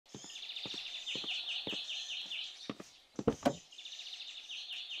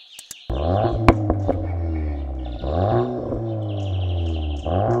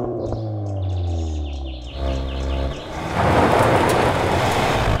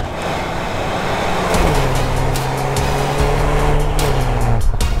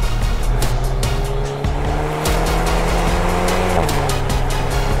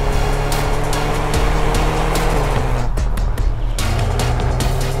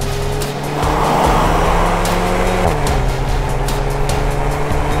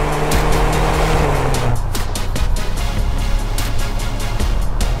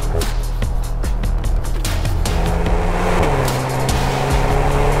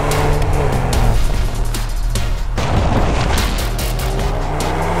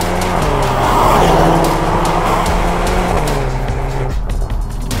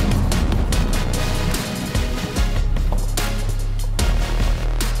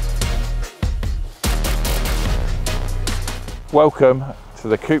Welcome to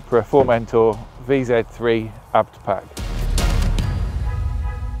the CUPRA Formentor VZ3 ABT pack.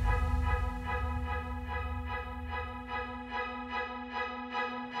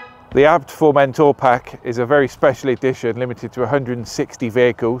 The ABT Formentor pack is a very special edition limited to 160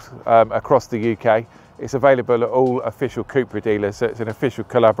 vehicles across the UK. It's available at all official CUPRA dealers, so it's an official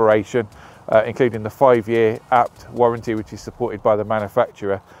collaboration including the 5-year ABT warranty, which is supported by the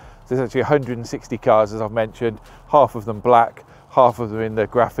manufacturer. So there's actually 160 cars, as I've mentioned, half of them black, half of them in the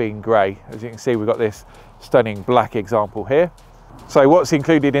graphene grey. As you can see, we've got this stunning black example here. So what's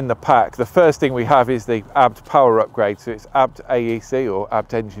included in the pack? The first thing we have is the ABT power upgrade. So it's ABT AEC or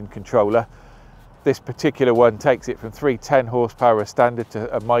ABT engine controller. This particular one takes it from 310 horsepower as standard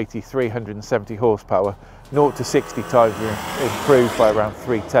to a mighty 370 horsepower. 0 to 60 times improved by around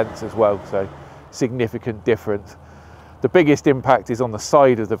 3/10 as well, so significant difference. The biggest impact is on the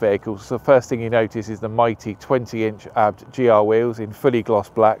side of the vehicle. So the first thing you notice is the mighty 20-inch ABT GR wheels in fully gloss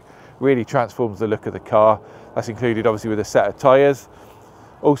black. Really transforms the look of the car. That's included obviously with a set of tyres.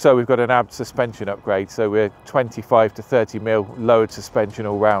 Also, we've got an ABT suspension upgrade, so we're 25 to 30 mil lowered suspension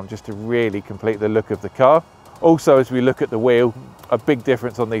all round, just to really complete the look of the car. Also, as we look at the wheel, a big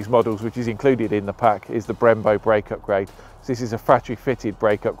difference on these models, which is included in the pack, is the Brembo brake upgrade. So this is a factory fitted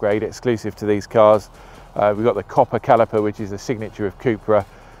brake upgrade exclusive to these cars. We've got the copper caliper, which is a signature of CUPRA.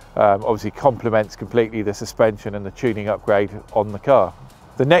 Obviously complements completely the suspension and the tuning upgrade on the car.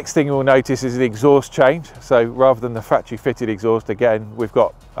 The next thing you'll notice is the exhaust change. So rather than the factory fitted exhaust, again, we've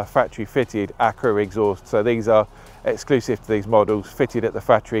got a factory fitted ACRA exhaust. So these are exclusive to these models, fitted at the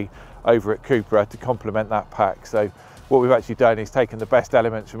factory over at CUPRA to complement that pack. So what we've actually done is taken the best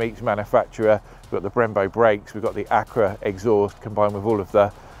elements from each manufacturer. We've got the Brembo brakes, we've got the ACRA exhaust combined with all of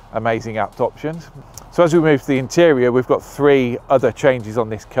the amazing ABT options. So as we move to the interior, we've got 3 other changes on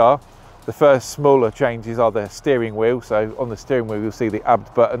this car. The first smaller changes are the steering wheel. So on the steering wheel, you'll see the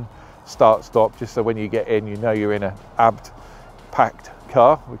ABT button, start, stop, just so when you get in, you know you're in an ABT packed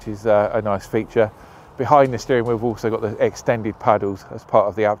car, which is a nice feature. Behind the steering wheel, we've also got the extended paddles as part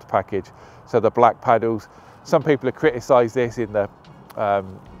of the ABT package. So the black paddles, some people have criticised this in the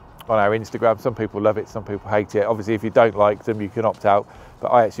on our Instagram. Some people love it, some people hate it. Obviously, if you don't like them, you can opt out, but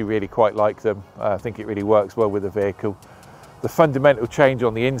I actually really quite like them. I think it really works well with the vehicle. The fundamental change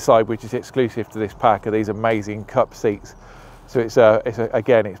on the inside, which is exclusive to this pack, are these amazing cup seats. So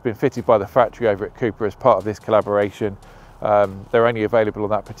again, it's been fitted by the factory over at CUPRA as part of this collaboration. They're only available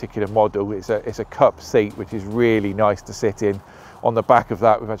on that particular model. It's a cup seat, which is really nice to sit in. On the back of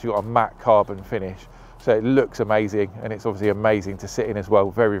that, we've actually got a matte carbon finish. So it looks amazing, and it's obviously amazing to sit in as well.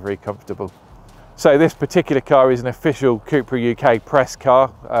 Very, very comfortable. So this particular car is an official CUPRA UK press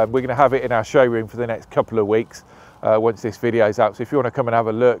car. We're going to have it in our showroom for the next couple of weeks once this video is out. So if you want to come and have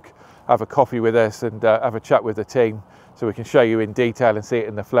a look, have a coffee with us and have a chat with the team so we can show you in detail and see it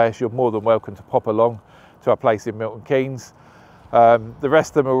in the flesh, you're more than welcome to pop along to our place in Milton Keynes. The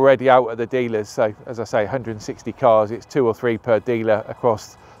rest of them are already out at the dealers. So as I say, 160 cars, it's 2 or 3 per dealer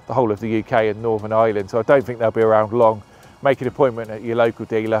across the whole of the UK and Northern Ireland. So I don't think they'll be around long. Make an appointment at your local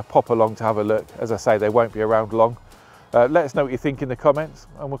dealer, pop along to have a look. As I say, they won't be around long. Let us know what you think in the comments,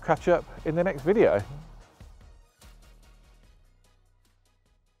 and we'll catch up in the next video.